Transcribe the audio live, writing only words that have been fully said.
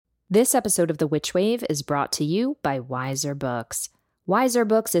This episode of The Witch Wave is brought to you by Wiser Books. Wiser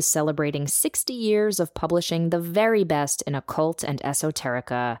Books is celebrating 60 years of publishing the very best in occult and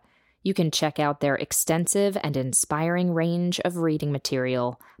esoterica. You can check out their extensive and inspiring range of reading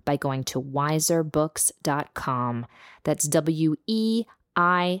material by going to wiserbooks.com. That's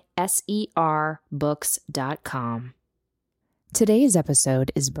WEISER books.com. Today's episode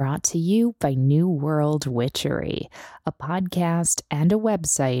is brought to you by New World Witchery, a podcast and a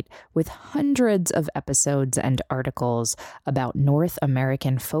website with hundreds of episodes and articles about North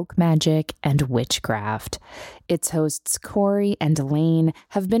American folk magic and witchcraft. Its hosts Corey and Elaine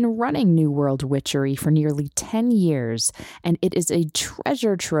have been running New World Witchery for nearly 10 years, and it is a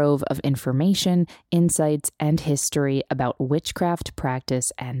treasure trove of information, insights, and history about witchcraft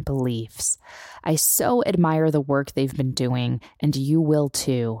practice and beliefs. I so admire the work they've been doing, and you will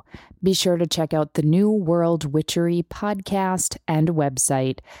too. Be sure to check out the New World Witchery podcast and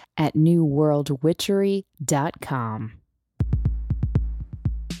website at newworldwitchery.com.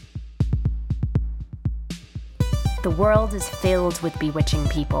 The world is filled with bewitching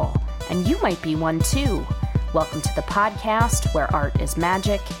people, and you might be one too. Welcome to the podcast where art is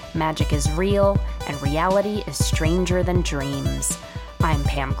magic, magic is real, and reality is stranger than dreams. I'm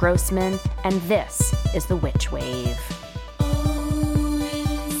Pam Grossman, and this is The Witch Wave.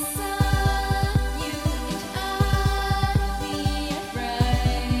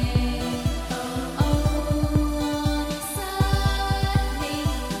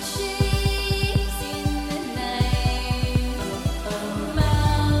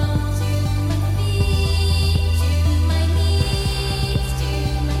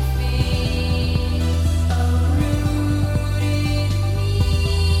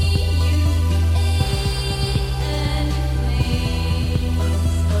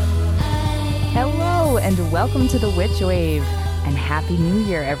 And welcome to The Witch Wave, and Happy New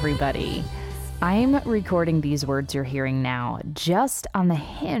Year, everybody. I'm recording these words you're hearing now just on the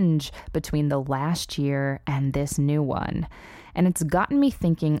hinge between the last year and this new one. And it's gotten me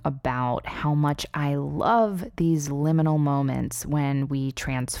thinking about how much I love these liminal moments when we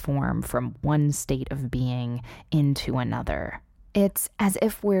transform from one state of being into another. It's as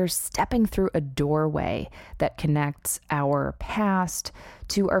if we're stepping through a doorway that connects our past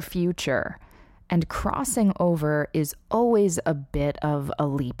to our future. And crossing over is always a bit of a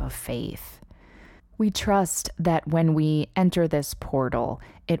leap of faith. We trust that when we enter this portal,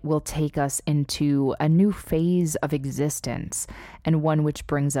 it will take us into a new phase of existence, and one which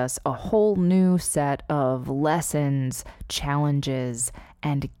brings us a whole new set of lessons, challenges,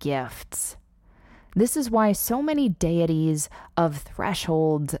 and gifts. This is why so many deities of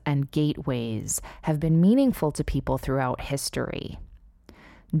thresholds and gateways have been meaningful to people throughout history.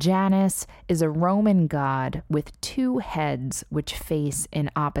 Janus is a Roman god with two heads which face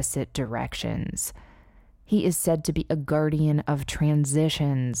in opposite directions. He is said to be a guardian of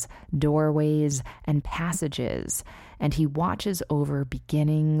transitions, doorways, and passages, and he watches over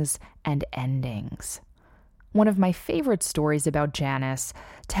beginnings and endings. One of my favorite stories about Janus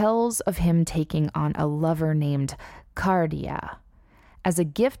tells of him taking on a lover named Cardia. As a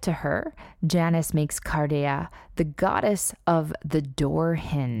gift to her, Janus makes Cardia the goddess of the door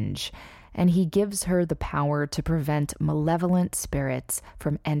hinge, and he gives her the power to prevent malevolent spirits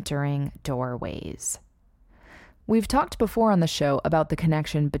from entering doorways. We've talked before on the show about the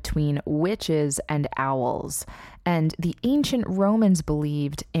connection between witches and owls, and the ancient Romans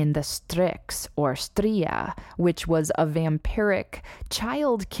believed in the Strix or Stria, which was a vampiric,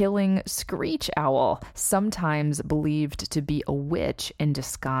 child-killing screech owl, sometimes believed to be a witch in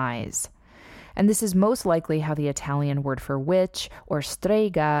disguise. And this is most likely how the Italian word for witch, or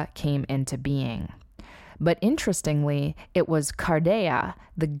strega, came into being. But interestingly, it was Cardea,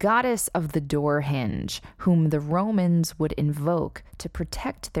 the goddess of the door hinge, whom the Romans would invoke to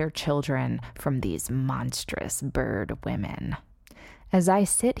protect their children from these monstrous bird women. As I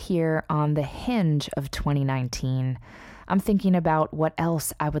sit here on the hinge of 2019, I'm thinking about what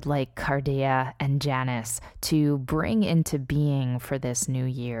else I would like Cardea and Janus to bring into being for this new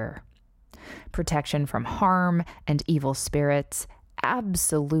year. Protection from harm and evil spirits,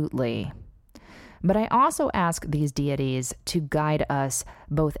 absolutely. But I also ask these deities to guide us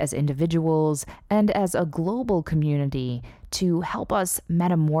both as individuals and as a global community to help us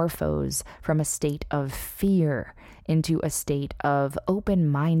metamorphose from a state of fear into a state of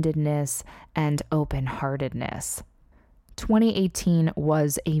open-mindedness and open-heartedness. 2018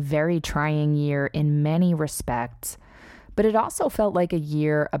 was a very trying year in many respects, but it also felt like a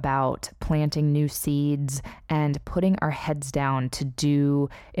year about planting new seeds and putting our heads down to do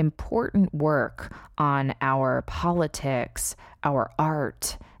important work on our politics, our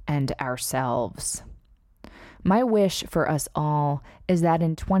art, and ourselves. My wish for us all is that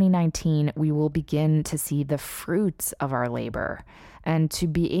in 2019, we will begin to see the fruits of our labor and to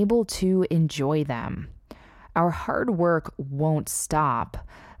be able to enjoy them. Our hard work won't stop,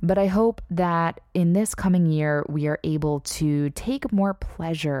 but I hope that in this coming year, we are able to take more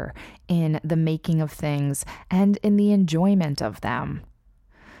pleasure in the making of things and in the enjoyment of them.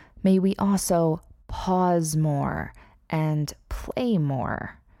 May we also pause more and play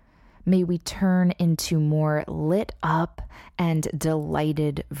more. May we turn into more lit up and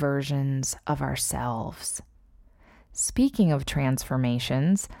delighted versions of ourselves. Speaking of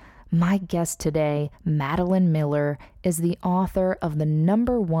transformations, my guest today, Madeline Miller, is the author of the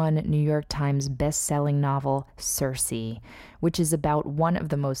 #1 New York Times best-selling novel, CIRCE, which is about one of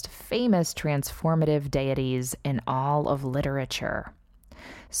the most famous transformative deities in all of literature.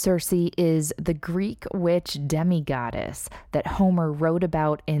 Circe is the Greek witch demigoddess that Homer wrote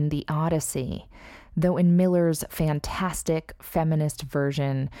about in the Odyssey, though in Miller's fantastic feminist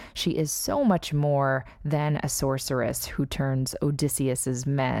version, she is so much more than a sorceress who turns Odysseus's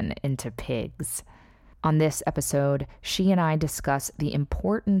men into pigs. On this episode, she and I discuss the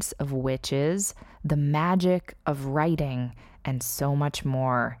importance of witches, the magic of writing, and so much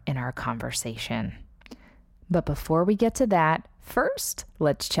more in our conversation. But before we get to that, first,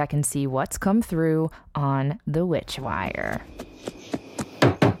 let's check and see what's come through on the Witch Wire.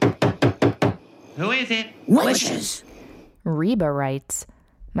 Who is it? Witches! Reba writes,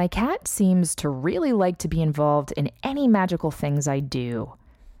 "My cat seems to really like to be involved in any magical things I do.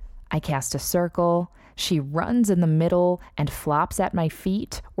 I cast a circle, she runs in the middle and flops at my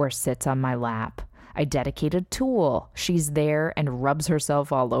feet or sits on my lap. I dedicate a tool, she's there and rubs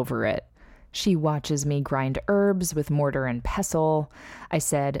herself all over it. She watches me grind herbs with mortar and pestle. I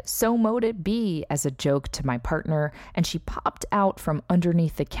said, 'So mote it be,' as a joke to my partner, and she popped out from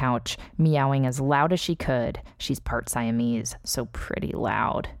underneath the couch, meowing as loud as she could. She's part Siamese, so pretty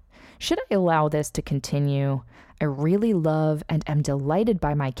loud. Should I allow this to continue? I really love and am delighted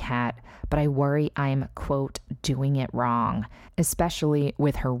by my cat, but I worry I'm, quote, doing it wrong, especially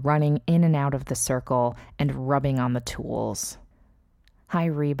with her running in and out of the circle and rubbing on the tools." Hi,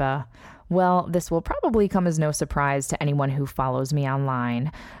 Reba. Well, this will probably come as no surprise to anyone who follows me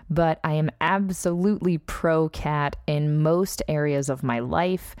online, but I am absolutely pro-cat in most areas of my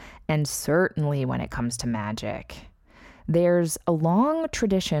life, and certainly when it comes to magic. There's a long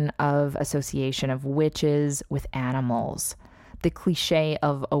tradition of association of witches with animals. The cliche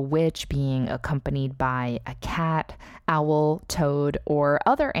of a witch being accompanied by a cat, owl, toad, or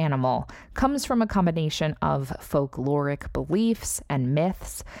other animal comes from a combination of folkloric beliefs and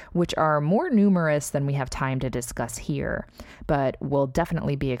myths, which are more numerous than we have time to discuss here, but we'll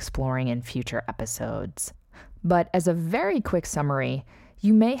definitely be exploring in future episodes. But as a very quick summary,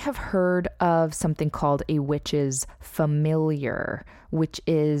 you may have heard of something called a witch's familiar, which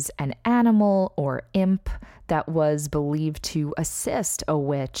is an animal or imp that was believed to assist a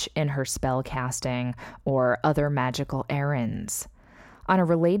witch in her spell casting or other magical errands. On a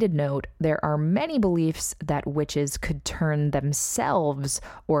related note, there are many beliefs that witches could turn themselves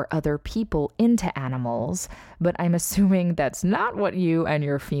or other people into animals, but I'm assuming that's not what you and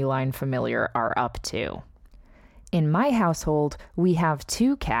your feline familiar are up to. In my household, we have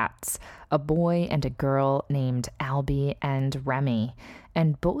 2 cats, a boy and a girl named Albie and Remy,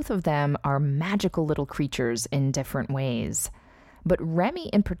 and both of them are magical little creatures in different ways. But Remy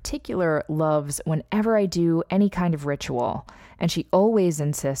in particular loves whenever I do any kind of ritual, and she always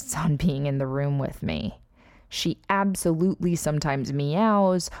insists on being in the room with me. She absolutely sometimes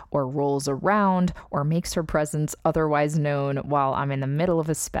meows or rolls around or makes her presence otherwise known while I'm in the middle of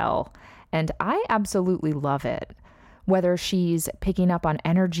a spell, and I absolutely love it. Whether she's picking up on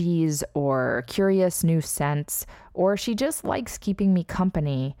energies or curious new scents, or she just likes keeping me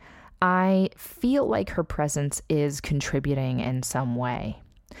company, I feel like her presence is contributing in some way.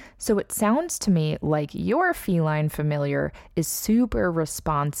 So it sounds to me like your feline familiar is super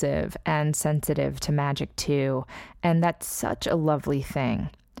responsive and sensitive to magic too, and that's such a lovely thing.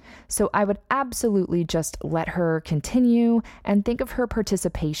 So I would absolutely just let her continue and think of her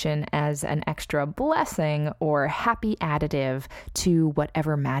participation as an extra blessing or happy additive to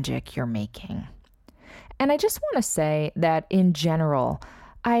whatever magic you're making. And I just want to say that in general,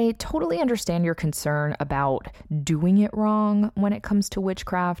 I totally understand your concern about doing it wrong when it comes to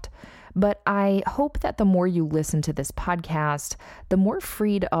witchcraft, but I hope that the more you listen to this podcast, the more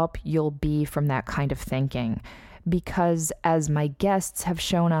freed up you'll be from that kind of thinking. Because as my guests have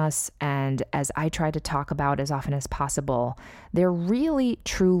shown us, and as I try to talk about as often as possible, there really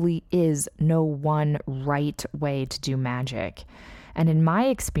truly is no one right way to do magic. And in my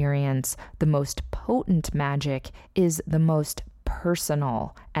experience, the most potent magic is the most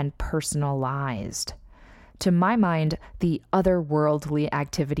personal and personalized. To my mind, the otherworldly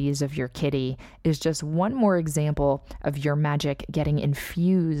activities of your kitty is just one more example of your magic getting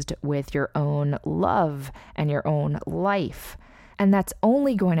infused with your own love and your own life. And that's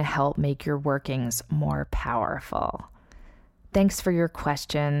only going to help make your workings more powerful. Thanks for your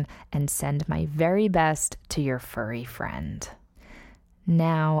question, and send my very best to your furry friend.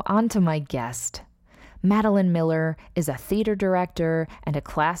 Now, on to my guest. Madeline Miller is a theater director and a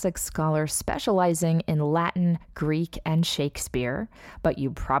classics scholar specializing in Latin, Greek, and Shakespeare, but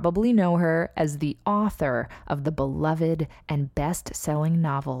you probably know her as the author of the beloved and best-selling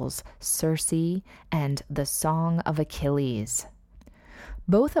novels CIRCE and The Song of Achilles.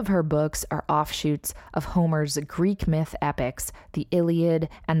 Both of her books are offshoots of Homer's Greek myth epics, the Iliad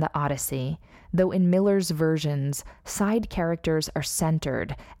and the Odyssey, though in Miller's versions, side characters are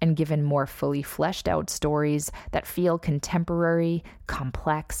centered and given more fully fleshed out stories that feel contemporary,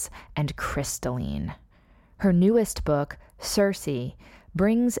 complex, and crystalline. Her newest book, CIRCE,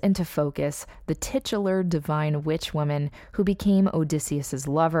 brings into focus the titular divine witch woman who became Odysseus's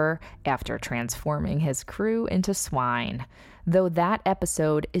lover after transforming his crew into swine, though that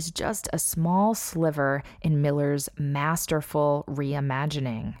episode is just a small sliver in Miller's masterful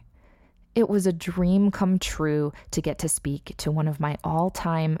reimagining. It was a dream come true to get to speak to one of my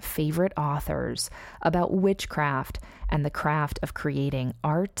all-time favorite authors about witchcraft and the craft of creating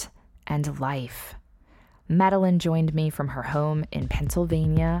art and life. Madeline joined me from her home in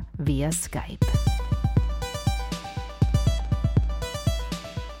Pennsylvania via Skype.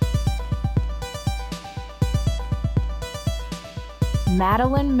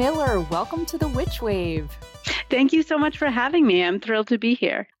 Madeline Miller, welcome to the Witch Wave. Thank you so much for having me. I'm thrilled to be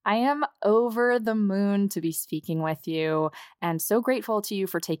here. I am over the moon to be speaking with you and so grateful to you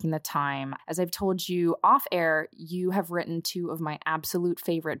for taking the time. As I've told you off air, you have written two of my absolute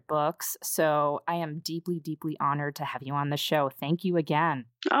favorite books, so I am deeply, deeply honored to have you on the show. Thank you again.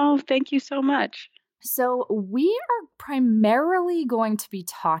 Oh, thank you so much. So we are primarily going to be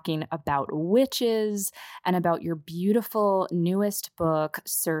talking about witches and about your beautiful newest book,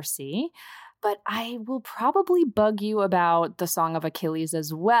 CIRCE. But I will probably bug you about The Song of Achilles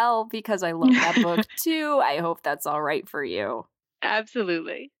as well, because I love that book too. I hope that's all right for you.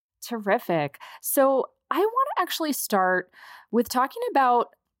 Absolutely. Terrific. So I want to actually start with talking about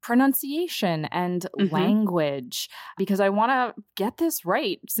pronunciation and language, because I want to get this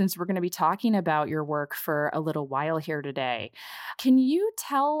right since we're going to be talking about your work for a little while here today. Can you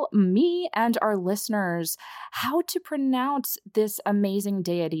tell me and our listeners how to pronounce this amazing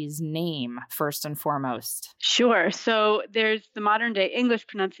deity's name, first and foremost? Sure. So there's the modern day English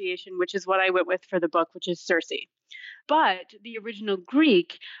pronunciation, which is what I went with for the book, which is CIRCE. But the original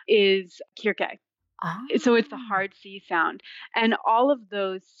Greek is CIRCE. So it's the hard C sound. And all of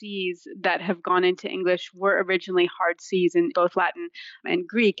those C's that have gone into English were originally hard C's in both Latin and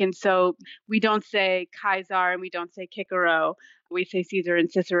Greek. And so we don't say Caesar and we don't say Cicero. We say Caesar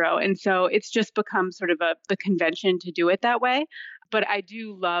and Cicero. And so it's just become sort of the convention to do it that way. But I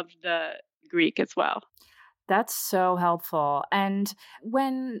do love the Greek as well. That's so helpful. And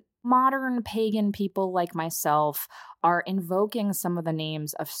when modern pagan people like myself are invoking some of the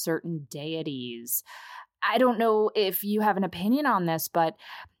names of certain deities, I don't know if you have an opinion on this, but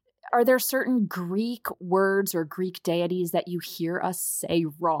are there certain Greek words or Greek deities that you hear us say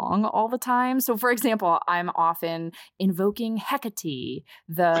wrong all the time? So, for example, I'm often invoking Hecate,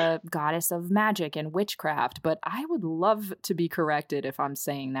 the goddess of magic and witchcraft, but I would love to be corrected if I'm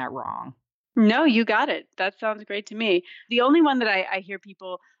saying that wrong. No, you got it. That sounds great to me. The only one that I hear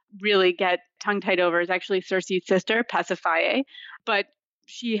people really get tongue-tied over is actually Circe's sister, Pasiphae, but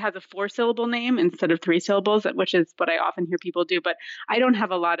she has a 4-syllable name instead of 3 syllables, which is what I often hear people do. But I don't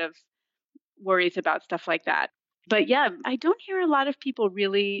have a lot of worries about stuff like that. But yeah, I don't hear a lot of people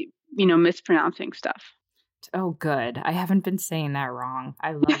really, mispronouncing stuff. Oh, good. I haven't been saying that wrong.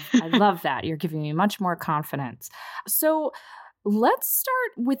 I love that. You're giving me much more confidence. So let's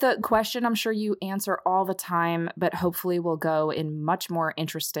start with a question I'm sure you answer all the time, but hopefully will go in much more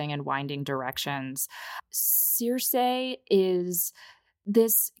interesting and winding directions. Circe is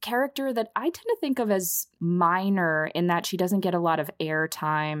this character that I tend to think of as minor in that she doesn't get a lot of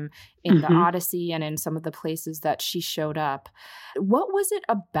airtime in the Odyssey and in some of the places that she showed up. What was it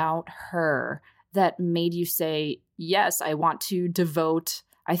about her that made you say, yes, I want to devote,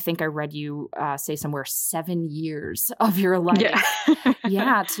 I think I read you say somewhere 7 years of your life,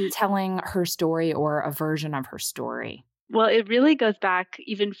 to telling her story or a version of her story? Well, it really goes back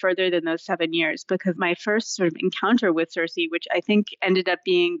even further than those 7 years, because my first sort of encounter with Circe, which I think ended up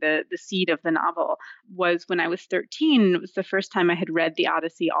being the seed of the novel, was when I was 13. It was the first time I had read the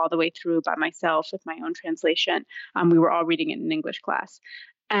Odyssey all the way through by myself with my own translation. We were all reading it in English class.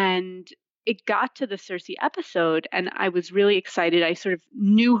 And it got to the Circe episode, and I was really excited. I sort of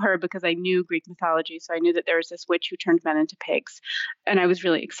knew her because I knew Greek mythology. So I knew that there was this witch who turned men into pigs. And I was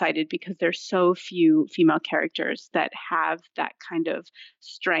really excited because there's so few female characters that have that kind of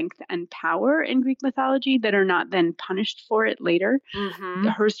strength and power in Greek mythology that are not then punished for it later. Mm-hmm.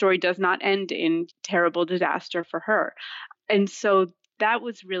 Her story does not end in terrible disaster for her. And so that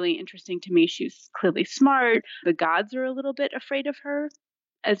was really interesting to me. She's clearly smart. The gods are a little bit afraid of her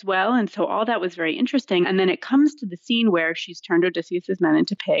as well. And so all that was very interesting. And then it comes to the scene where she's turned Odysseus's men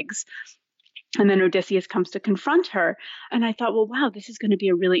into pigs. And then Odysseus comes to confront her. And I thought, well, wow, this is going to be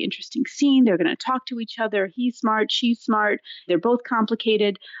a really interesting scene. They're going to talk to each other. He's smart. She's smart. They're both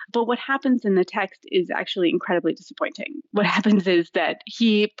complicated. But what happens in the text is actually incredibly disappointing. What happens is that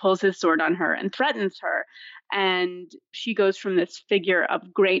he pulls his sword on her and threatens her. And she goes from this figure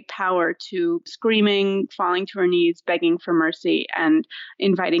of great power to screaming, falling to her knees, begging for mercy, and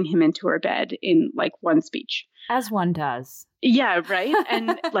inviting him into her bed in like one speech. As one does. Yeah, right.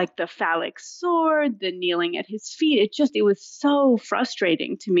 And like the phallic sword, the kneeling at his feet, it was so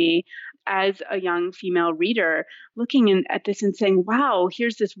frustrating to me as a young female reader looking at this and saying, wow,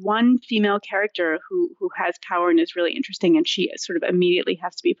 here's this one female character who has power and is really interesting, and she sort of immediately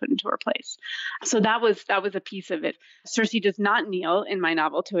has to be put into her place. So that was a piece of it. Circe does not kneel in my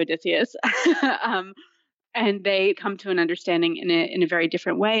novel to Odysseus. And they come to an understanding in a very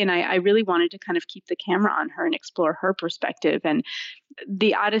different way. And I really wanted to kind of keep the camera on her and explore her perspective. And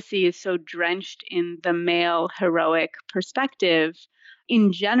the Odyssey is so drenched in the male heroic perspective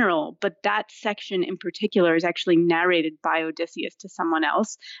in general, but that section in particular is actually narrated by Odysseus to someone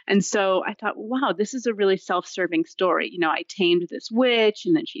else. And so I thought, wow, this is a really self-serving story. You know, I tamed this witch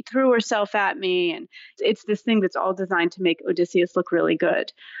and then she threw herself at me. And it's this thing that's all designed to make Odysseus look really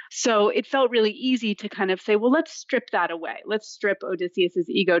good. So it felt really easy to kind of say, well, let's strip that away. Let's strip Odysseus's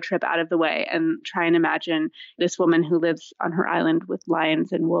ego trip out of the way and try and imagine this woman who lives on her island with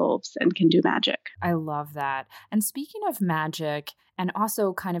lions and wolves and can do magic. I love that. And speaking of magic, and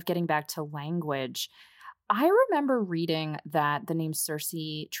also kind of getting back to language, I remember reading that the name Circe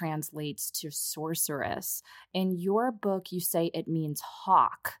translates to sorceress. In your book, you say it means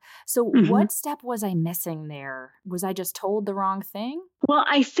hawk. So what step was I missing there? Was I just told the wrong thing? Well,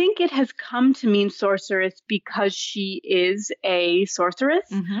 I think it has come to mean sorceress because she is a sorceress.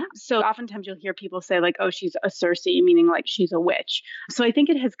 So oftentimes you'll hear people say like, oh, she's a Circe, meaning like she's a witch. So I think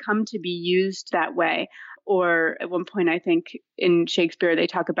it has come to be used that way. Or at one point, I think in Shakespeare, they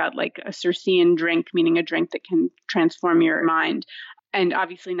talk about like a Circean drink, meaning a drink that can transform your mind. And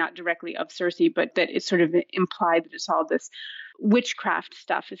obviously not directly of Circe, but that it's sort of implied that it's all this witchcraft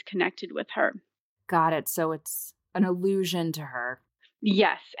stuff is connected with her. Got it. So it's an allusion to her.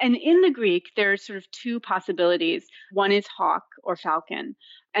 Yes. And in the Greek, there's sort of two possibilities. One is hawk or falcon,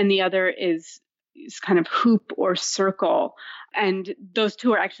 and the other is kind of hoop or circle. And those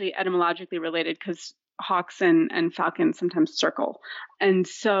two are actually etymologically related because hawks and falcons sometimes circle. And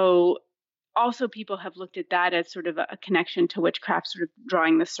so also people have looked at that as sort of a connection to witchcraft, sort of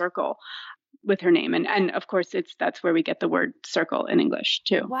drawing the circle with her name. And of course, that's where we get the word circle in English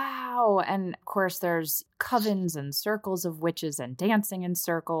too. Wow. And of course, there's covens and circles of witches and dancing in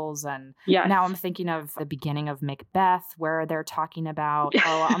circles. And now I'm thinking of the beginning of Macbeth, where they're talking about,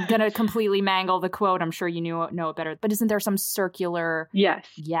 I'm going to completely mangle the quote. I'm sure you know it better. But isn't there some circular?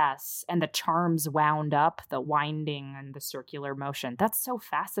 Yes. And the charms wound up, the winding and the circular motion. That's so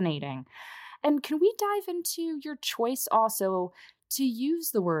fascinating. And can we dive into your choice also to use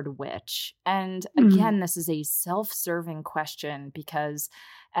the word witch? And again, this is a self-serving question because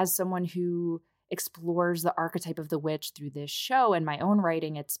as someone who explores the archetype of the witch through this show and my own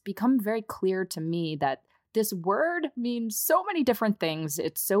writing, it's become very clear to me that this word means so many different things.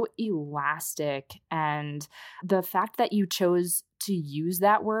 It's so elastic. And the fact that you chose to use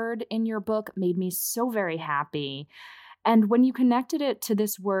that word in your book made me so very happy. And when you connected it to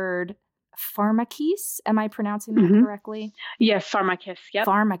this word, pharmakis, am I pronouncing that correctly? Yes, pharmakis. Yep.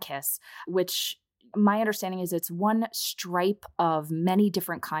 Pharmakis, which my understanding is it's one stripe of many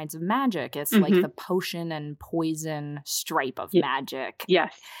different kinds of magic. It's like the potion and poison stripe of magic.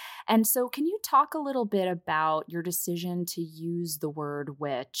 Yes. And so can you talk a little bit about your decision to use the word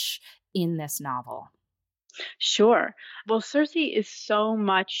witch in this novel? Sure. Well, Circe is so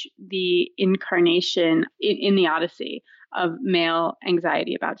much the incarnation in the Odyssey of male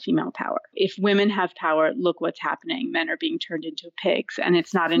anxiety about female power. If women have power, look what's happening. Men are being turned into pigs. And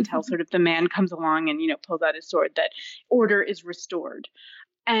it's not until sort of the man comes along and, pulls out his sword that order is restored.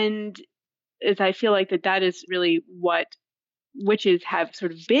 And as I feel like that is really what witches have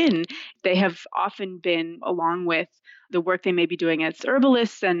sort of been. They have often been, along with the work they may be doing as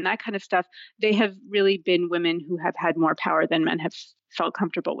herbalists and that kind of stuff, they have really been women who have had more power than men have felt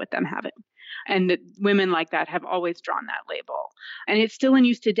comfortable with them having. And that women like that have always drawn that label. And it's still in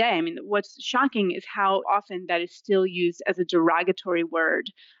use today. I mean, what's shocking is how often that is still used as a derogatory word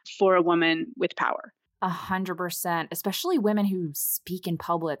for a woman with power. 100%, especially women who speak in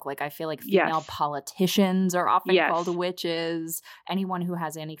public. Like, I feel like female politicians are often called witches. Anyone who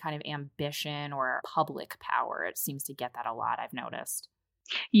has any kind of ambition or public power, it seems to get that a lot, I've noticed.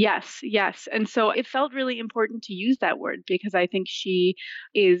 Yes. And so it felt really important to use that word because I think she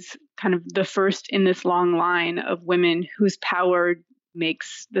is kind of the first in this long line of women whose power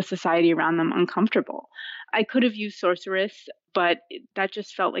makes the society around them uncomfortable. I could have used sorceress, but that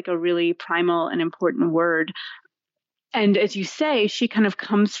just felt like a really primal and important word. And as you say, she kind of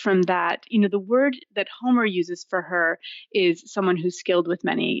comes from that, the word that Homer uses for her is someone who's skilled with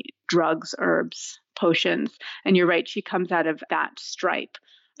many drugs, herbs, potions. And you're right, she comes out of that stripe.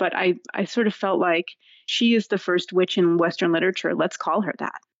 But I sort of felt like she is the first witch in Western literature. Let's call her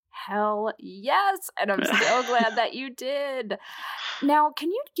that. Hell yes. And I'm so glad that you did. Now, can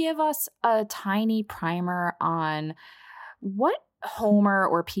you give us a tiny primer on what Homer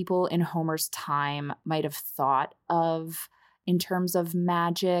or people in Homer's time might have thought of in terms of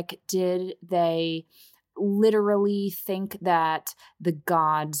magic? Did they literally think that the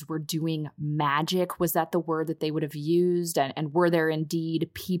gods were doing magic? Was that the word that they would have used? And were there indeed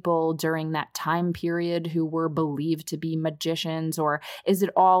people during that time period who were believed to be magicians? Or is it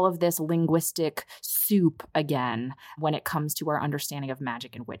all of this linguistic soup again when it comes to our understanding of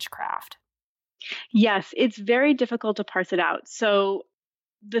magic and witchcraft? Yes, it's very difficult to parse it out. So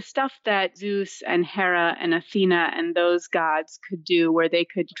the stuff that Zeus and Hera and Athena and those gods could do, where they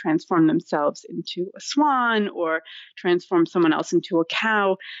could transform themselves into a swan or transform someone else into a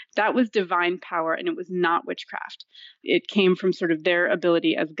cow, that was divine power, and it was not witchcraft. It came from sort of their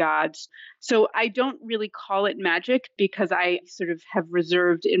ability as gods. So I don't really call it magic because I sort of have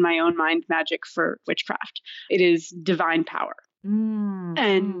reserved in my own mind magic for witchcraft. It is divine power.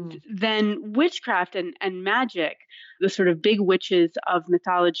 And then witchcraft and magic, the sort of big witches of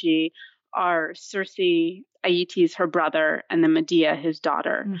mythology are Circe, Aeetes, her brother, and then Medea, his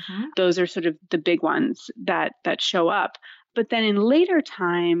daughter. Those are sort of the big ones that show up. But then in later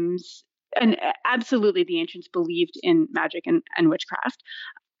times, and absolutely the ancients believed in magic and witchcraft,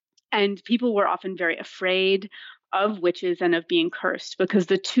 and people were often very afraid of witches and of being cursed, because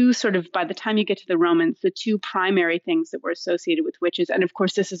the two sort of, by the time you get to the Romans, the two primary things that were associated with witches, and of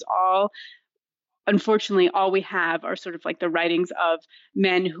course this is all, unfortunately, all we have are sort of like the writings of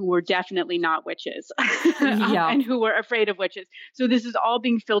men who were definitely not witches and who were afraid of witches. So this is all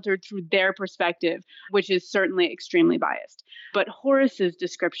being filtered through their perspective, which is certainly extremely biased. But Horace's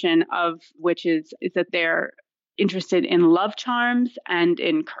description of witches is that they're interested in love charms and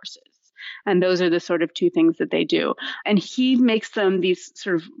in curses. And those are the sort of two things that they do. And he makes them these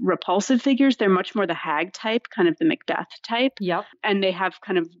sort of repulsive figures. They're much more the hag type, kind of the Macbeth type. Yep. And they have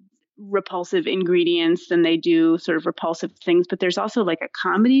kind of repulsive ingredients and they do sort of repulsive things. But there's also like a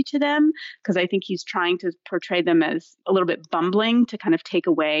comedy to them, because I think he's trying to portray them as a little bit bumbling to kind of take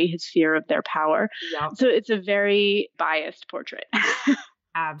away his fear of their power. Yep. So it's a very biased portrait.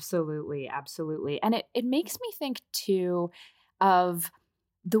 Absolutely. And it makes me think too of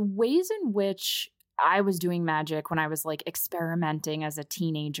the ways in which I was doing magic when I was like experimenting as a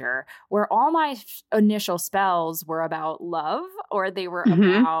teenager, where all my initial spells were about love, or they were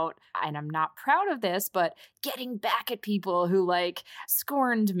about, and I'm not proud of this, but getting back at people who like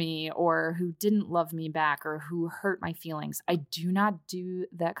scorned me or who didn't love me back or who hurt my feelings. I do not do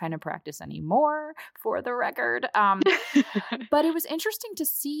that kind of practice anymore, for the record. But it was interesting to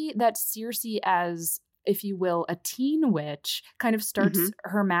see that Circe, as, if you will, a teen witch, kind of starts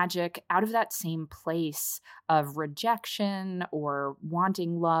her magic out of that same place of rejection or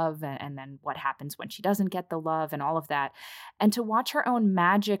wanting love, and then what happens when she doesn't get the love and all of that. And to watch her own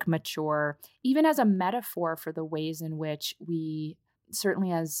magic mature, even as a metaphor for the ways in which we,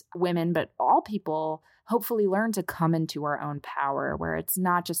 certainly as women, but all people, hopefully learn to come into our own power, where it's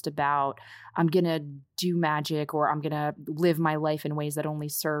not just about, I'm going to do magic or I'm going to live my life in ways that only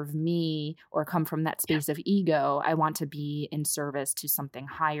serve me or come from that space of ego. I want to be in service to something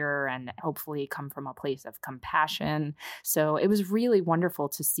higher and hopefully come from a place of compassion. So it was really wonderful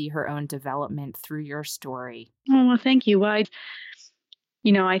to see her own development through your story. Oh, well, thank you. Well,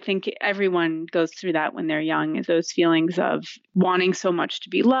 I think everyone goes through that when they're young, is those feelings of wanting so much to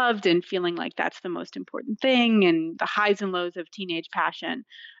be loved and feeling like that's the most important thing, and the highs and lows of teenage passion.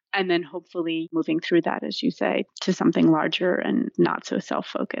 And then hopefully moving through that, as you say, to something larger and not so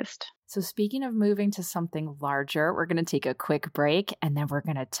self-focused. So speaking of moving to something larger, we're going to take a quick break and then we're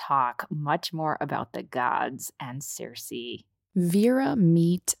going to talk much more about the gods and CIRCE. Vera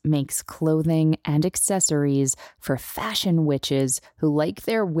Meat makes clothing and accessories for fashion witches who like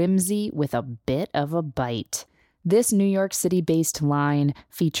their whimsy with a bit of a bite. This New York City-based line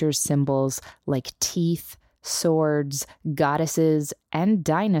features symbols like teeth, swords, goddesses, and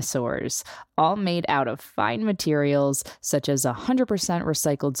dinosaurs, all made out of fine materials such as 100%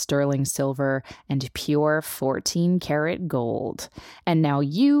 recycled sterling silver and pure 14-karat gold. And now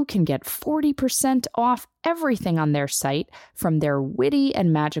you can get 40% off everything on their site, from their witty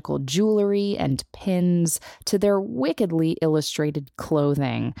and magical jewelry and pins to their wickedly illustrated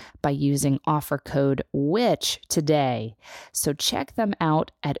clothing, by using offer code WITCH today. So check them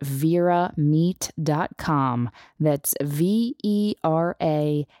out at verameat.com. That's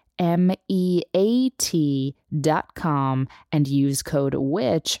VERAMEAT.com and use code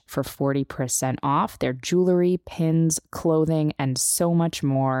WITCH for 40% off their jewelry, pins, clothing, and so much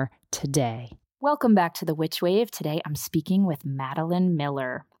more today. Welcome back to the Witch Wave. Today I'm speaking with Madeline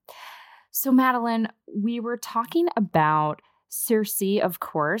Miller. So Madeline, we were talking about CIRCE, of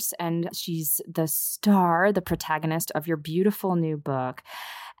course, and she's the star, the protagonist of your beautiful new book.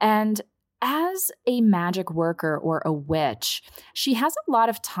 And as a magic worker or a witch, she has a lot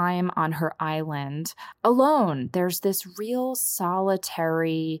of time on her island alone. There's this real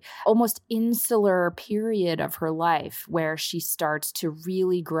solitary, almost insular period of her life where she starts to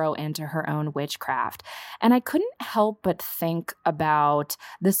really grow into her own witchcraft. And I couldn't help but think about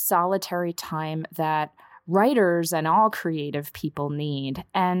the solitary time that writers and all creative people need.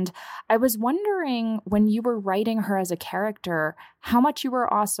 And I was wondering, when you were writing her as a character, how much you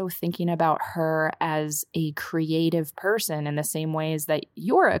were also thinking about her as a creative person in the same ways that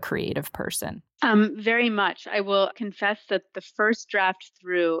you're a creative person. Very much. I will confess that the first draft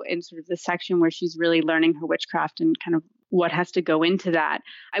through, in sort of the section where she's really learning her witchcraft and kind of what has to go into that,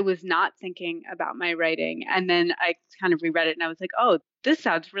 I was not thinking about my writing. And then I kind of reread it and I was like, oh, this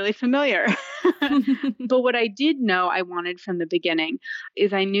sounds really familiar. But what I did know I wanted from the beginning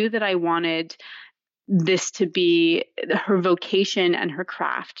is I knew that I wanted this to be her vocation and her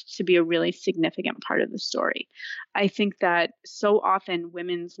craft to be a really significant part of the story. I think that so often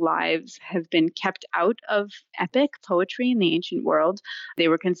women's lives have been kept out of epic poetry in the ancient world. They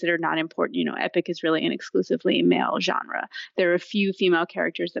were considered not important. Epic is really an exclusively male genre. There are a few female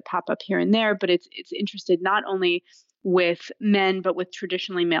characters that pop up here and there, but it's interested not only with men, but with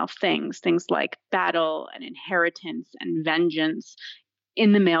traditionally male things like battle and inheritance and vengeance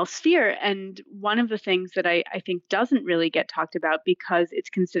in the male sphere. And one of the things that I think doesn't really get talked about because it's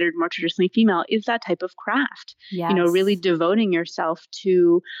considered more traditionally female is that type of craft. Yes. Really devoting yourself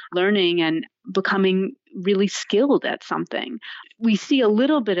to learning and becoming really skilled at something. We see a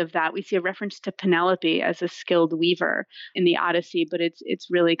little bit of that. We see a reference to Penelope as a skilled weaver in the Odyssey, but it's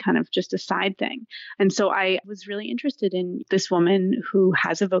really kind of just a side thing. And so I was really interested in this woman who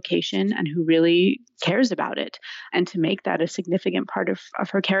has a vocation and who really cares about it, and to make that a significant part of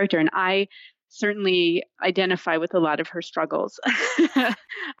her character. And I certainly identify with a lot of her struggles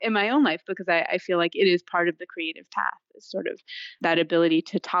in my own life, because I feel like it is part of the creative path, is sort of that ability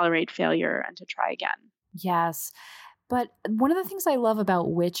to tolerate failure and to try again. Yes. But one of the things I love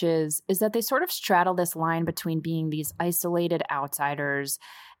about witches is that they sort of straddle this line between being these isolated outsiders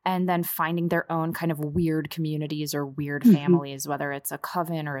and then finding their own kind of weird communities or weird families, whether it's a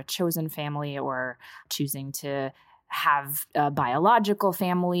coven or a chosen family, or choosing to have a biological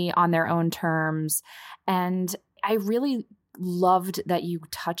family on their own terms. And I really loved that you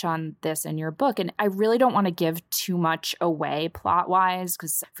touch on this in your book. And I really don't want to give too much away plot-wise,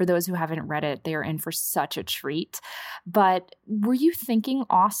 because for those who haven't read it, they are in for such a treat. But were you thinking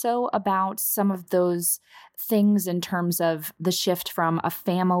also about some of those things in terms of the shift from a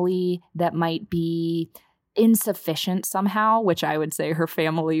family that might be insufficient somehow, which I would say her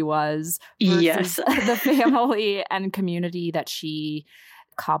family was, versus yes, the family and community that she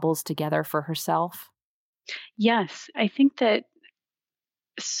cobbles together for herself? Yes, I think that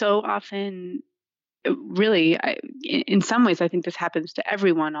so often really, in some ways, I think this happens to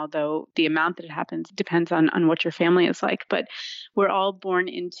everyone, although the amount that it happens depends on what your family is like. But we're all born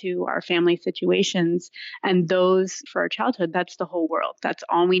into our family situations, and those for our childhood, that's the whole world. That's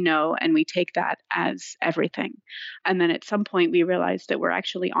all we know, and we take that as everything. And then at some point, we realize that we're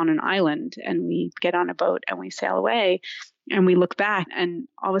actually on an island, and we get on a boat and we sail away. And we look back and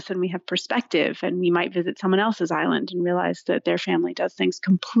all of a sudden we have perspective, and we might visit someone else's island and realize that their family does things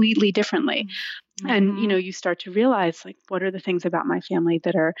completely differently. Mm-hmm. And, you start to realize, like, what are the things about my family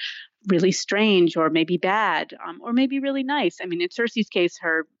that are really strange or maybe bad, or maybe really nice. I mean, in CIRCE's case,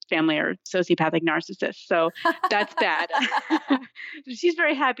 her family are sociopathic narcissists, so that's bad. She's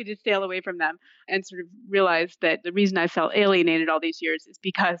very happy to sail away from them and sort of realize that the reason I felt alienated all these years is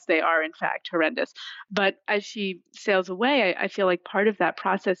because they are, in fact, horrendous. But as she sails away, I feel like part of that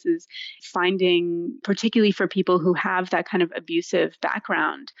process is finding, particularly for people who have that kind of abusive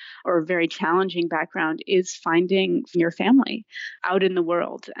background or very challenging background, is finding your family out in the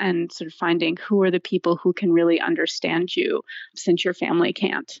world and sort of finding who are the people who can really understand you since your family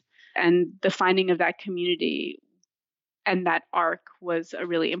can't. And the finding of that community and that arc was a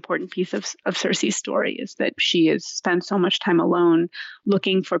really important piece of CIRCE's story, is that she has spent so much time alone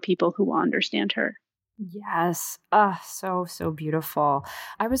looking for people who will understand her. Yes. So beautiful.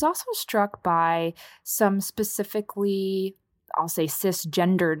 I was also struck by some specifically, I'll say,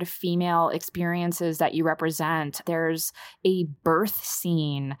 cisgendered female experiences that you represent. There's a birth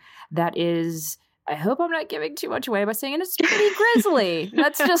scene that is, I hope I'm not giving too much away by saying it's pretty grisly.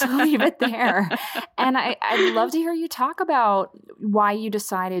 Let's just leave it there. And I'd love to hear you talk about why you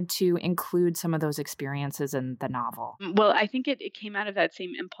decided to include some of those experiences in the novel. Well, I think it came out of that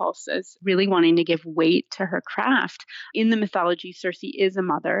same impulse as really wanting to give weight to her craft. In the mythology, Circe is a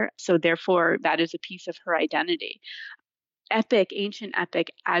mother, so therefore that is a piece of her identity. Ancient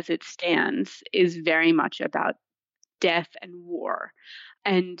epic as it stands is very much about death and war.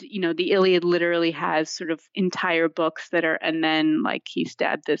 And, the Iliad literally has sort of entire books that are, and then like he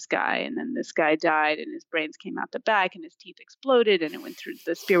stabbed this guy, and then this guy died, and his brains came out the back, and his teeth exploded, and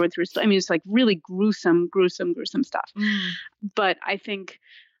the spear went through. I mean, it's like really gruesome stuff. But I think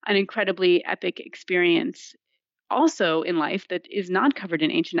an incredibly epic experience also in life that is not covered in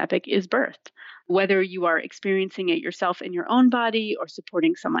ancient epic is birth. Whether you are experiencing it yourself in your own body, or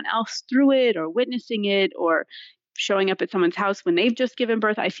supporting someone else through it, or witnessing it, or showing up at someone's house when they've just given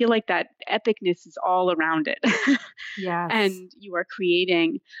birth, I feel like that epicness is all around it. Yes. And you are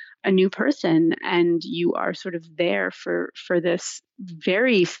creating a new person, and you are sort of there for this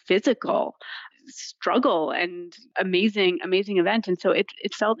very physical struggle and amazing event. And so it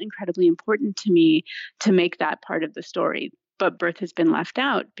felt incredibly important to me to make that part of the story. But birth has been left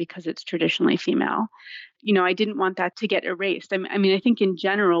out because it's traditionally female. I didn't want that to get erased. I mean, I think in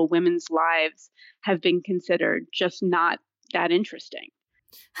general, women's lives have been considered just not that interesting.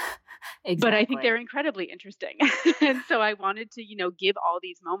 Exactly. But I think they're incredibly interesting. And so I wanted to, give all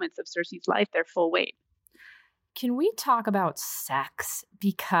these moments of Circe's life their full weight. Can we talk about sex?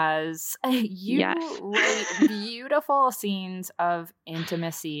 Because you write beautiful scenes of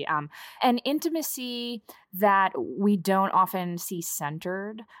intimacy, and intimacy that we don't often see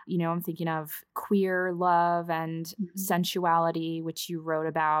centered. I'm thinking of queer love and sensuality, which you wrote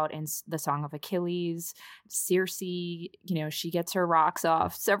about in the Song of Achilles. Circe, she gets her rocks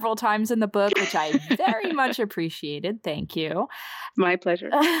off several times in the book, which I very much appreciated. Thank you. My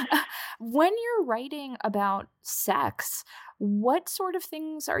pleasure. When you're writing about sex, what sort of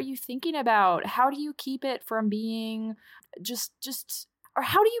things are you thinking about? How do you keep it from being or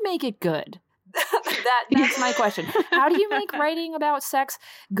how do you make it good? That's my question. How do you make writing about sex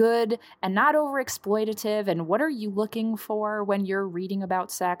good and not overexploitative? And what are you looking for when you're reading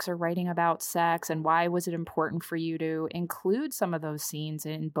about sex or writing about sex? And why was it important for you to include some of those scenes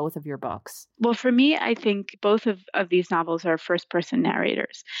in both of your books? Well, for me, I think both of these novels are first-person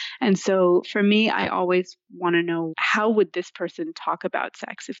narrators. And so for me, I always want to know, how would this person talk about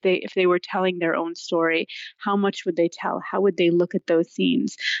sex? If they were telling their own story, how much would they tell? How would they look at those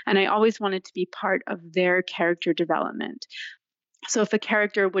scenes? And I always wanted to be part of their character development. So if a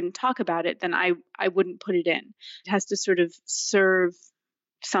character wouldn't talk about it, then I wouldn't put it in. It has to sort of serve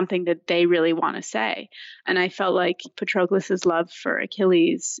something that they really want to say. And I felt like Patroclus's love for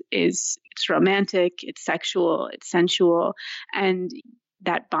Achilles it's romantic, it's sexual, it's sensual, and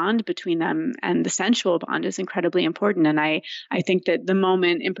that bond between them and the sensual bond is incredibly important. And I think that the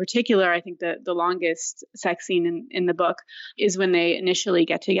moment in particular, I think that the longest sex scene in the book is when they initially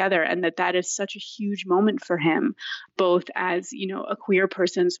get together, and that is such a huge moment for him, both as, a queer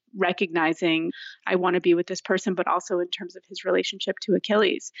person's recognizing I want to be with this person, but also in terms of his relationship to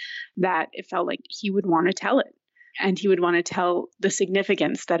Achilles, that it felt like he would want to tell it, and he would want to tell the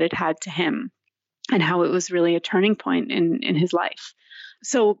significance that it had to him and how it was really a turning point in his life.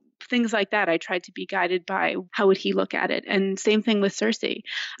 So things like that, I tried to be guided by how would he look at it. And same thing with CIRCE.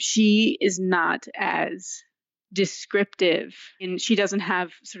 She is not as descriptive, and she doesn't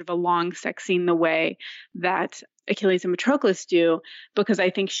have sort of a long sex scene the way that Achilles and Patroclus do, because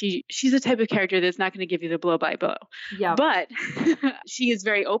I think she's a type of character that's not going to give you the blow by blow. Yeah. But she is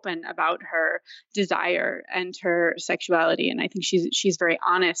very open about her desire and her sexuality, and I think she's very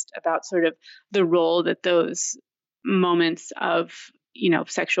honest about sort of the role that those moments of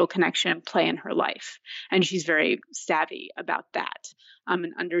sexual connection play in her life. And she's very savvy about that,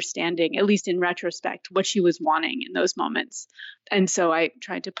 and understanding, at least in retrospect, what she was wanting in those moments. And so I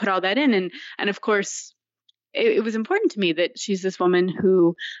tried to put all that in. And of course, it was important to me that she's this woman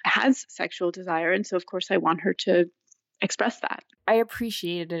who has sexual desire. And so, of course, I want her to express that. I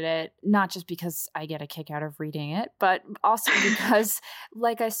appreciated it, not just because I get a kick out of reading it, but also because,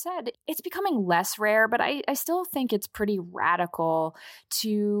 like I said, it's becoming less rare, but I still think it's pretty radical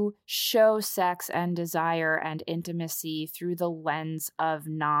to show sex and desire and intimacy through the lens of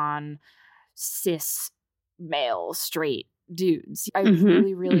non-cis male straight dudes. I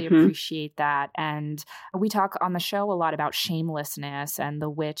really appreciate that. And we talk on the show a lot about shamelessness and the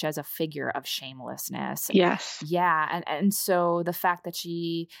witch as a figure of shamelessness. Yes. Yeah. And so the fact that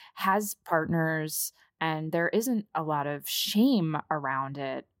she has partners and there isn't a lot of shame around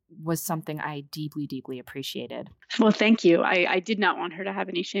it was something I deeply, deeply appreciated. Well, thank you. I did not want her to have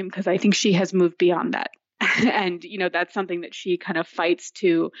any shame, because I think she has moved beyond that. And, that's something that she kind of fights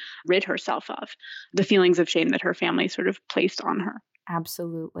to rid herself of, the feelings of shame that her family sort of placed on her.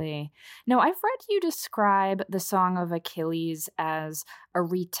 Absolutely. No, I've read you describe the Song of Achilles as a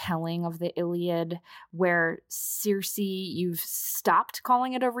retelling of the Iliad, where CIRCE, you've stopped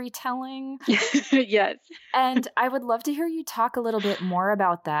calling it a retelling. Yes. And I would love to hear you talk a little bit more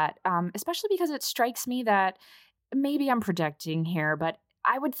about that, especially because it strikes me that maybe I'm projecting here, but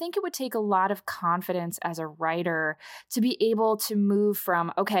I would think it would take a lot of confidence as a writer to be able to move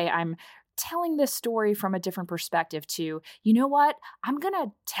from, okay, I'm telling this story from a different perspective to, you know what, I'm going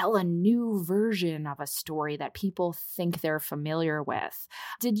to tell a new version of a story that people think they're familiar with.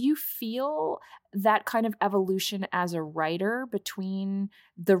 Did you feel that kind of evolution as a writer between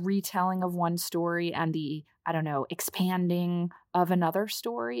the retelling of one story and the, expanding of another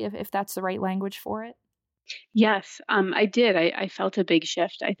story, if that's the right language for it? Yes, I did. I felt a big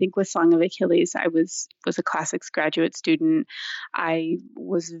shift. I think with Song of Achilles, I was a classics graduate student. I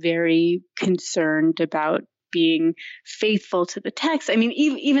was very concerned about being faithful to the text. I mean,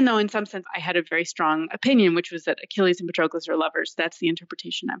 even though in some sense I had a very strong opinion, which was that Achilles and Patroclus are lovers, that's the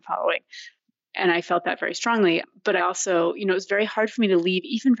interpretation I'm following. And I felt that very strongly. But I also, it was very hard for me to leave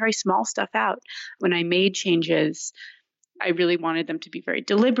even very small stuff out. When I made changes, I really wanted them to be very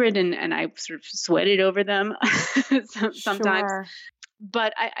deliberate, and I sort of sweated over them sometimes. Sure.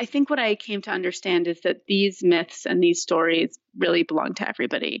 But I think what I came to understand is that these myths and these stories really belong to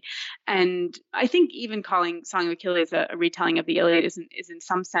everybody. And I think even calling Song of Achilles a retelling of the Iliad is in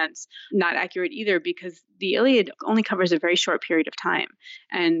some sense not accurate either, because the Iliad only covers a very short period of time.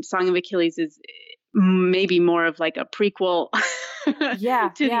 And Song of Achilles is maybe more of like a prequel to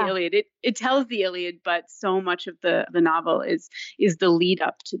the Iliad. It tells the Iliad, but so much of the novel is the lead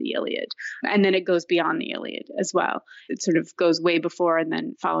up to the Iliad. And then it goes beyond the Iliad as well. It sort of goes way before and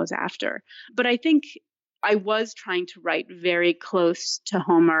then follows after. But I think I was trying to write very close to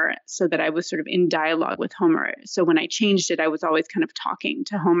Homer so that I was sort of in dialogue with Homer. So when I changed it, I was always kind of talking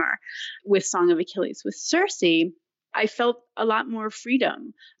to Homer. With Song of Achilles, with Circe, I felt a lot more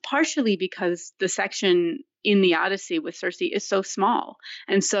freedom, partially because the section in the Odyssey with Circe is so small.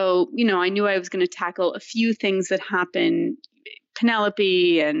 And so, I knew I was going to tackle a few things that happen,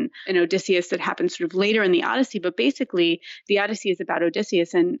 Penelope and Odysseus, that happen sort of later in the Odyssey. But basically, the Odyssey is about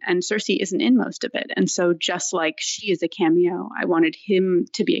Odysseus, and Circe isn't in most of it. And so just like she is a cameo, I wanted him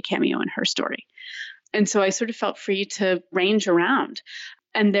to be a cameo in her story. And so I sort of felt free to range around.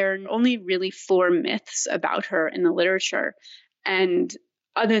 And there are only really 4 myths about her in the literature. And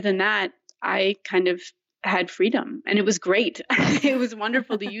other than that, I kind of had freedom, and it was great. It was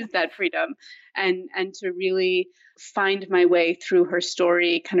wonderful to use that freedom and to really find my way through her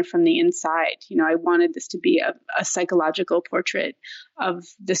story kind of from the inside. I wanted this to be a psychological portrait of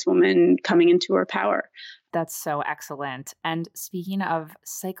this woman coming into her power. That's so excellent. And speaking of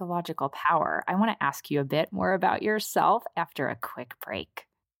psychological power, I want to ask you a bit more about yourself after a quick break.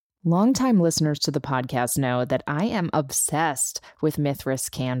 Longtime listeners to the podcast know that I am obsessed with Mithras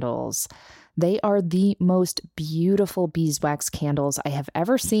candles. They are the most beautiful beeswax candles I have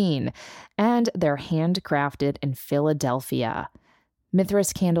ever seen, and they're handcrafted in Philadelphia.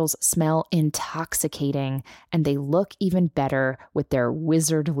 Mithras candles smell intoxicating, and they look even better with their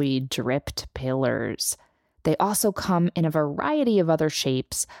wizardly dripped pillars. They also come in a variety of other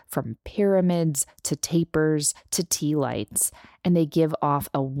shapes, from pyramids to tapers to tea lights, and they give off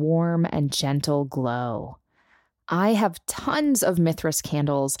a warm and gentle glow. I have tons of Mithras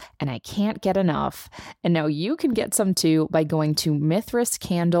candles, and I can't get enough. And now you can get some too by going to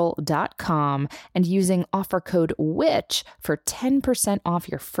mithrascandle.com and using offer code WITCH for 10% off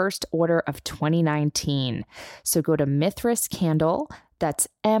your first order of 2019. So go to Mithras Candle, that's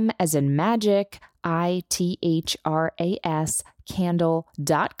M as in magic, ITHRAS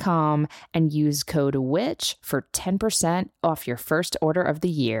candle.com, and use code WITCH for 10% off your first order of the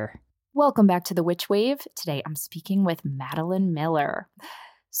year. Welcome back to The Witch Wave. Today I'm speaking with Madeline Miller.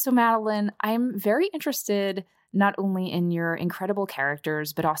 So Madeline, I'm very interested not only in your incredible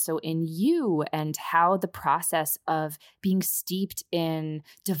characters, but also in you and how the process of being steeped in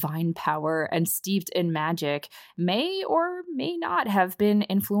divine power and steeped in magic may or may not have been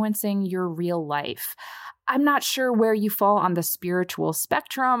influencing your real life. I'm not sure where you fall on the spiritual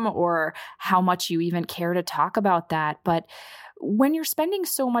spectrum or how much you even care to talk about that, but when you're spending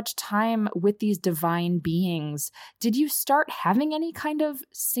so much time with these divine beings, did you start having any kind of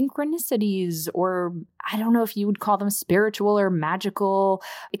synchronicities, or I don't know if you would call them spiritual or magical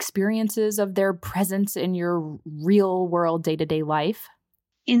experiences of their presence in your real world day-to-day life?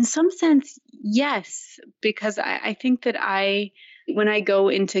 In some sense, yes, because I think that when I go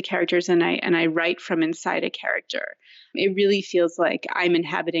into characters and I write from inside a character, it really feels like I'm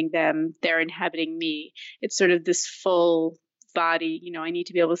inhabiting them, they're inhabiting me. It's sort of this full body, I need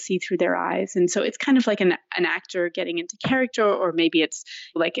to be able to see through their eyes. And so it's kind of like an actor getting into character, or maybe it's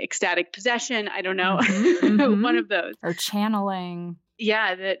like ecstatic possession. I don't know. Mm-hmm. One of those. Or channeling.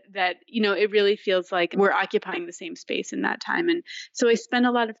 Yeah, that it really feels like we're occupying the same space in that time. And so I spent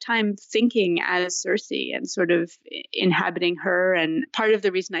a lot of time thinking as CIRCE and sort of inhabiting her. And part of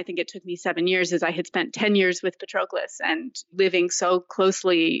the reason I think it took me 7 years is I had spent 10 years with Patroclus and living so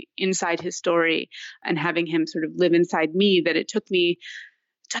closely inside his story and having him sort of live inside me that it took me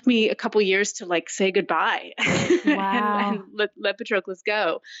a couple years to say goodbye. Wow. and let Patroclus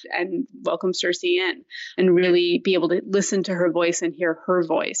go and welcome CIRCE in and really be able to listen to her voice and hear her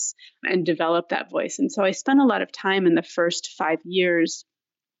voice and develop that voice. And so I spent a lot of time in the first 5 years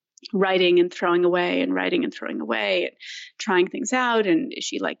writing and throwing away and writing and throwing away and trying things out. And is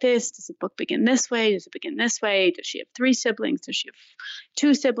she like this? Does the book begin this way? Does it begin this way? Does she have 3 siblings? Does she have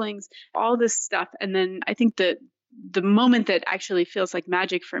 2 siblings? All this stuff. And then I think that the moment that actually feels like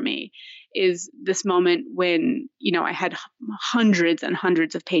magic for me is this moment when, I had hundreds and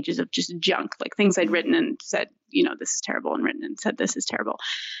hundreds of pages of just junk, like things I'd written and said, this is terrible, and written and said, this is terrible.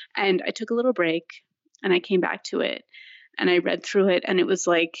 And I took a little break and I came back to it and I read through it, and it was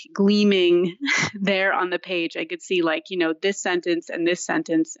like gleaming there on the page. I could see this sentence and this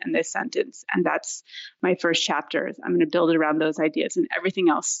sentence and this sentence. And that's my first chapter. I'm going to build it around those ideas, and everything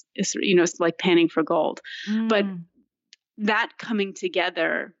else is, it's like panning for gold. But that coming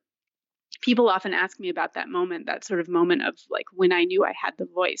together, people often ask me about that moment, that sort of moment of when I knew I had the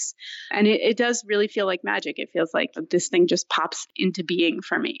voice. And it does really feel like magic. It feels like this thing just pops into being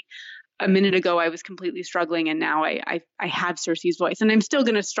for me. A minute ago, I was completely struggling, and now I have CIRCE's voice. And I'm still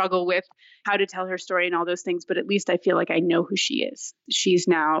going to struggle with how to tell her story and all those things, but at least I feel like I know who she is. She's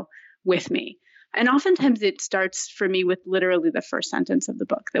now with me. And oftentimes it starts for me with literally the first sentence of the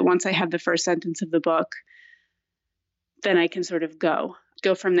book, that once I have the first sentence of the book, then I can sort of go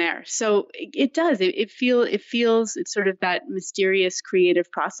from there. So it does. It feels, it's sort of that mysterious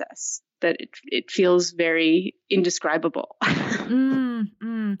creative process that it feels very indescribable.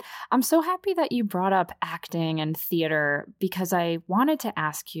 I'm so happy that you brought up acting and theater, because I wanted to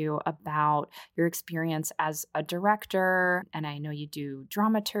ask you about your experience as a director, and I know you do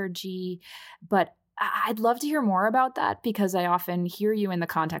dramaturgy, but I'd love to hear more about that, because I often hear you in the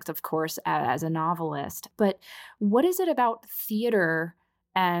context, of course, as a novelist. But what is it about theater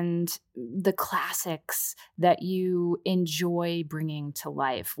and the classics that you enjoy bringing to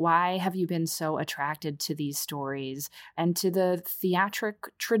life? Why have you been so attracted to these stories and to the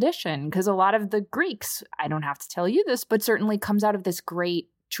theatric tradition? Because a lot of the Greeks, I don't have to tell you this, but certainly comes out of this great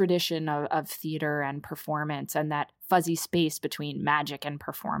tradition of theater and performance, and that fuzzy space between magic and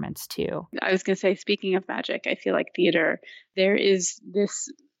performance too. I was going to say, speaking of magic, I feel like theater, there is this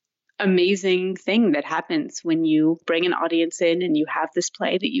amazing thing that happens when you bring an audience in and you have this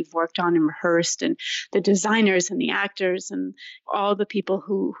play that you've worked on and rehearsed, and the designers and the actors and all the people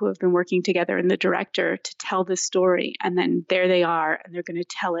who have been working together and the director to tell this story. And then there they are, and they're going to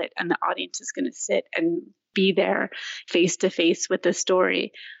tell it, and the audience is going to sit and be there face to face with the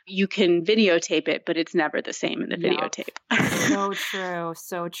story. You can videotape it, but it's never the same in the videotape. So true.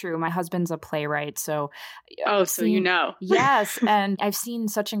 So true. My husband's a playwright. So you know. Yes. And I've seen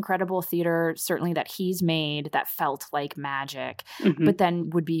such incredible theater, certainly that he's made, that felt like magic, but then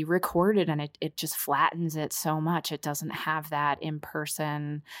would be recorded, and it just flattens it so much. It doesn't have that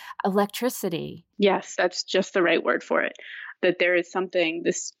in-person electricity. Yes, that's just the right word for it. That there is something,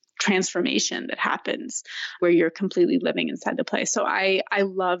 this transformation that happens where you're completely living inside the play. So I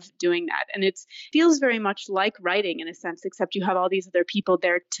love doing that. And it feels very much like writing in a sense, except you have all these other people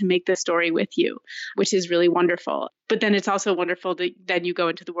there to make the story with you, which is really wonderful. But then it's also wonderful that then you go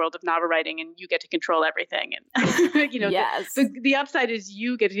into the world of novel writing and you get to control everything. And, yes. the upside is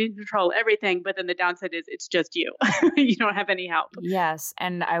you get to control everything, but then the downside is it's just you. You don't have any help. Yes.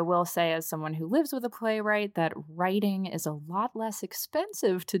 And I will say, as someone who lives with a playwright, that writing is a lot less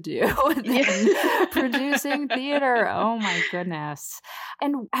expensive to do than producing theater. Oh my goodness.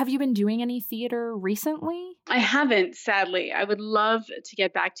 And have you been doing any theater recently? I haven't, sadly. I would love to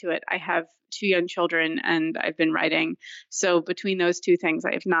get back to it. I have 2 young children and I've been writing. So between those two things,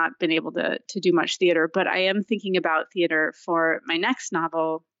 I have not been able to do much theater, but I am thinking about theater for my next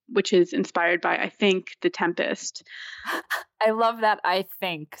novel, which is inspired by, I think, The Tempest. I love that, I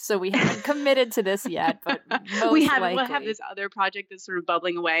think. So we haven't committed to this yet, but most we'll likely. have this other project that's sort of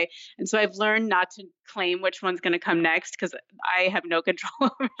bubbling away. And so I've learned not to claim which one's going to come next because I have no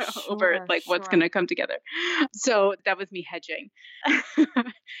control over what's going to come together. So that was me hedging.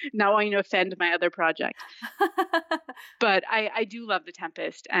 Not wanting to offend my other project. But I do love The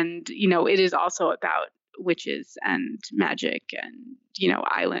Tempest. And, it is also about witches and magic and,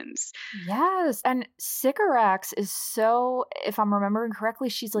 islands. Yes. And Sycorax is so, if I'm remembering correctly,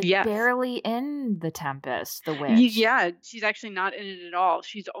 she's barely in The Tempest, the witch. Yeah, she's actually not in it at all.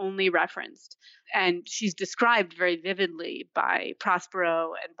 She's only referenced. And she's described very vividly by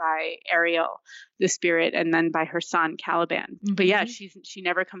Prospero and by Ariel, the spirit, and then by her son, Caliban. Mm-hmm. But yeah, she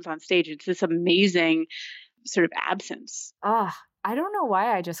never comes on stage. It's this amazing sort of absence. I don't know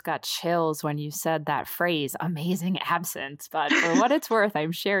why I just got chills when you said that phrase, amazing absence, but for what it's worth,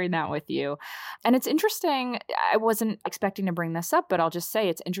 I'm sharing that with you. And it's interesting. I wasn't expecting to bring this up, but I'll just say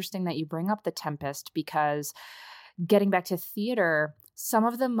it's interesting that you bring up The Tempest, because getting back to theater, some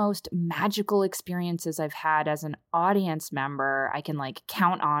of the most magical experiences I've had as an audience member, I can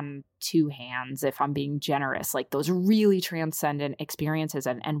count on 2 hands if I'm being generous, those really transcendent experiences.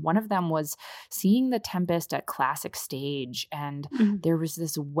 And one of them was seeing The Tempest at Classic Stage. And there was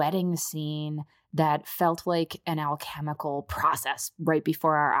this wedding scene that felt like an alchemical process right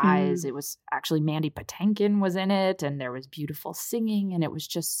before our eyes. It was actually Mandy Patinkin was in it, and there was beautiful singing, and it was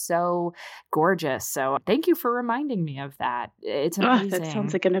just so gorgeous. So thank you for reminding me of that. It's amazing. That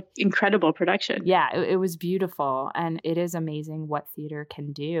sounds like an incredible production. Yeah, it was beautiful, and it is amazing what theater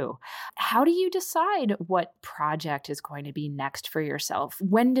can do. How do you decide what project is going to be next for yourself?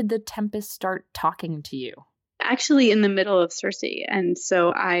 When did The Tempest start talking to you? Actually in the middle of CIRCE. And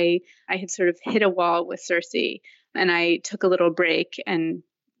so I had sort of hit a wall with CIRCE, and I took a little break and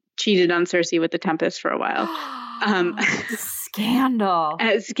cheated on CIRCE with The Tempest for a while. Scandal.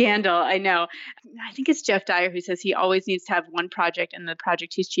 Scandal, I know. I think it's Jeff Dyer who says he always needs to have one project and the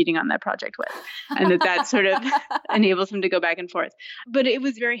project he's cheating on that project with. And that sort of enables him to go back and forth. But it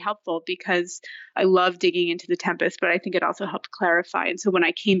was very helpful because I love digging into The Tempest, but I think it also helped clarify. And so when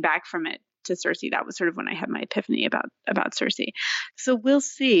I came back from it to CIRCE, that was sort of when I had my epiphany about CIRCE. So we'll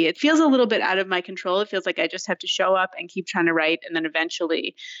see. It feels a little bit out of my control. It feels like I just have to show up and keep trying to write, and then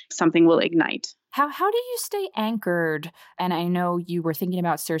eventually something will ignite. How do you stay anchored? And I know you were thinking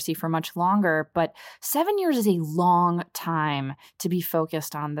about CIRCE for much longer, but 7 years is a long time to be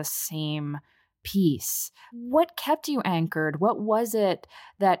focused on the same piece. What kept you anchored? What was it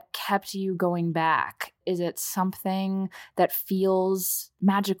that kept you going back? Is it something that feels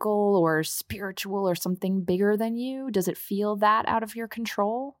magical or spiritual or something bigger than you? Does it feel that out of your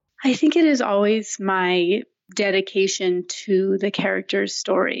control? I think it is always my dedication to the character's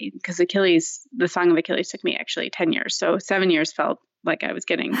story, because Achilles, the Song of Achilles took me actually 10 years. So 7 years felt like I was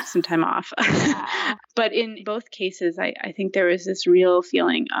getting some time off. But in both cases, I think there was this real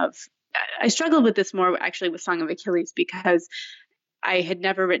feeling of, I struggled with this more actually with Song of Achilles, because I had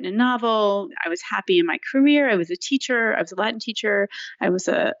never written a novel. I was happy in my career. I was a teacher. I was a Latin teacher. I was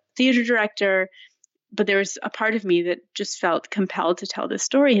a theater director. But there was a part of me that just felt compelled to tell this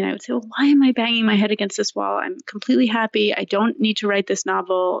story. And I would say, well, why am I banging my head against this wall? I'm completely happy. I don't need to write this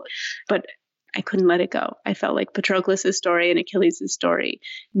novel. But I couldn't let it go. I felt like Patroclus' story and Achilles' story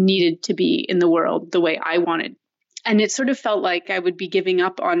needed to be in the world the way I wanted. And it sort of felt like I would be giving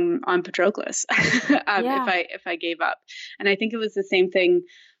up on Patroclus if I gave up. And I think it was the same thing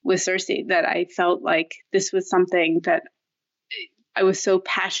with Circe, that I felt like this was something that I was so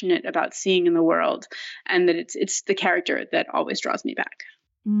passionate about seeing in the world, and that it's the character that always draws me back.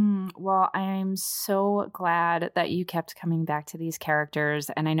 Well, I'm so glad that you kept coming back to these characters.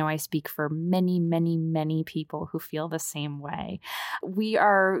 And I know I speak for many, many, many people who feel the same way. We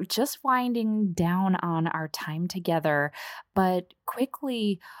are just winding down on our time together, but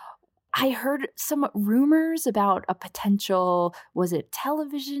quickly, I heard some rumors about a potential, was it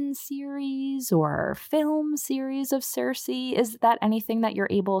television series or film series of Circe? Is that anything that you're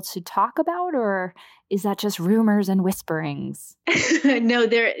able to talk about, or is that just rumors and whisperings? No,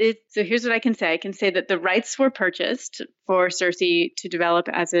 there is. So here's what I can say. I can say that the rights were purchased for Circe to develop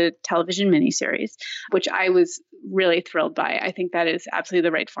as a television miniseries, which I was really thrilled by. I think that is absolutely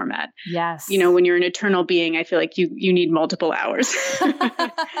the right format. Yes. You know, when you're an eternal being, I feel like you need multiple hours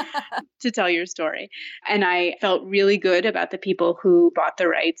to tell your story. And I felt really good about the people who bought the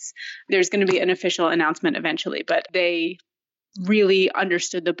rights. There's going to be an official announcement eventually, but they really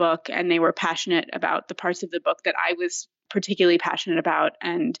understood the book, and they were passionate about the parts of the book that I was particularly passionate about.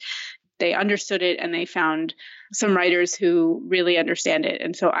 And they understood it, and they found some writers who really understand it.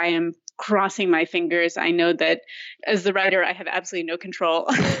 And so I am crossing my fingers. I know that as the writer, I have absolutely no control.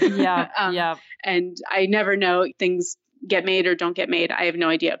 Yeah. And I never know, things get made or don't get made. I have no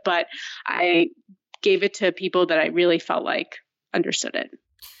idea. But I gave it to people that I really felt like understood it.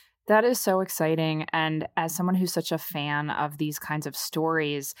 That is so exciting. And as someone who's such a fan of these kinds of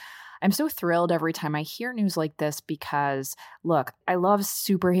stories, I'm so thrilled every time I hear news like this, because, look, I love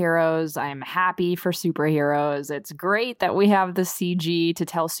superheroes. I'm happy for superheroes. It's great that we have the CG to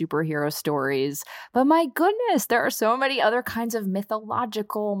tell superhero stories. But my goodness, there are so many other kinds of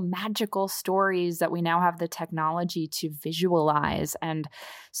mythological, magical stories that we now have the technology to visualize. And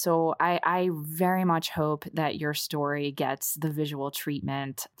so I very much hope that your story gets the visual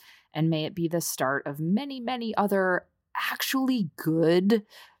treatment, and may it be the start of many, many other actually good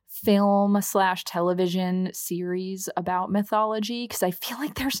film/television series about mythology, because I feel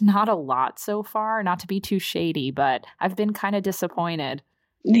like there's not a lot so far, not to be too shady, but I've been kind of disappointed.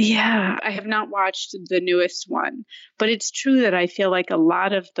 Yeah, I have not watched the newest one, but it's true that I feel like a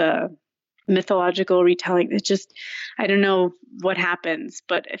lot of the mythological retelling, it's just, I don't know what happens,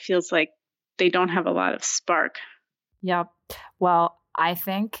 but it feels like they don't have a lot of spark. Yep. Well, I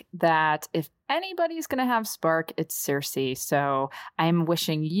think that if anybody's going to have spark, it's Circe. So I'm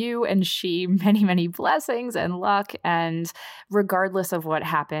wishing you and she many, many blessings and luck. And regardless of what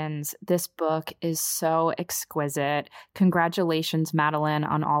happens, this book is so exquisite. Congratulations, Madeline,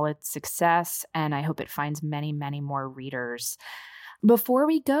 on all its success. And I hope it finds many, many more readers. Before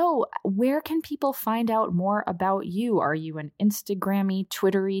we go, where can people find out more about you? Are you an Instagrammy,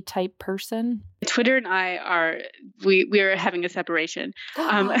 Twittery type person? Twitter and I are, we are having a separation.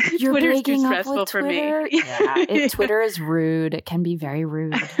 You're Twitter's too breaking up stressful with for Twitter? me. Yeah, Twitter is rude. It can be very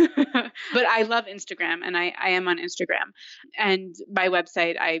rude. But I love Instagram, and I am on Instagram. And my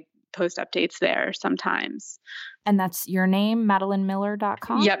website, I post updates there sometimes. And that's your name,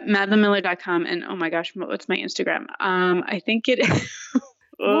 MadelineMiller.com? Yep, MadelineMiller.com. And oh my gosh, what's my Instagram? I think it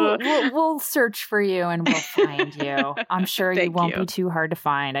We'll search for you and we'll find you. I'm sure you won't be too hard to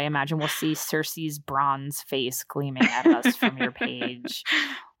find. I imagine we'll see Circe's bronze face gleaming at us from your page.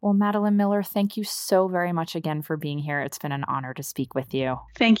 Well, Madeline Miller, thank you so very much again for being here. It's been an honor to speak with you.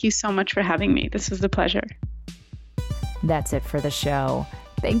 Thank you so much for having me. This was a pleasure. That's it for the show.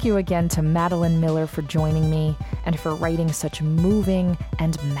 Thank you again to Madeline Miller for joining me and for writing such moving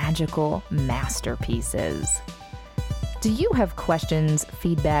and magical masterpieces. Do you have questions,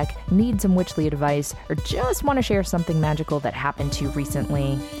 feedback, need some Witchly advice, or just want to share something magical that happened to you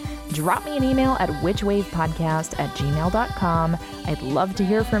recently? Drop me an email at witchwavepodcast@gmail.com. I'd love to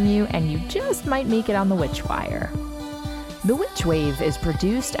hear from you, and you just might make it on the Witchwire. The Witch Wave is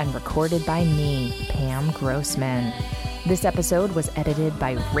produced and recorded by me, Pam Grossman. This episode was edited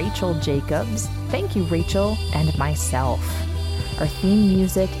by Rachel Jacobs. Thank you, Rachel, and myself. Our theme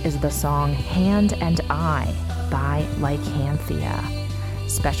music is the song Hand and I by Lycanthia.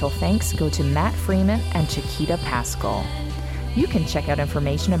 Special thanks go to Matt Freeman and Chiquita Pascal. You can check out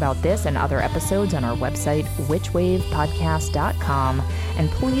information about this and other episodes on our website, witchwavepodcast.com, and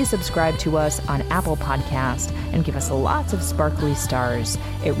please subscribe to us on Apple Podcast and give us lots of sparkly stars.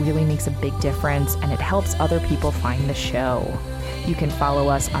 It really makes a big difference, and it helps other people find the show. You can follow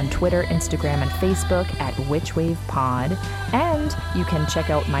us on Twitter, Instagram, and Facebook at WitchWavePod, and you can check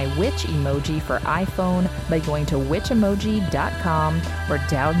out my witch emoji for iPhone by going to witchemoji.com or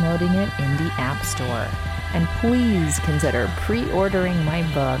downloading it in the App Store. And please consider pre-ordering my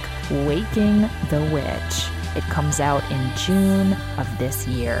book, Waking the Witch. It comes out in June of this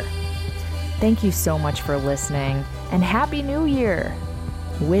year. Thank you so much for listening, and Happy New Year!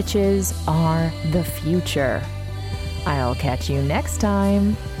 Witches are the future. I'll catch you next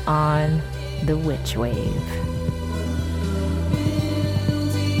time on The Witch Wave.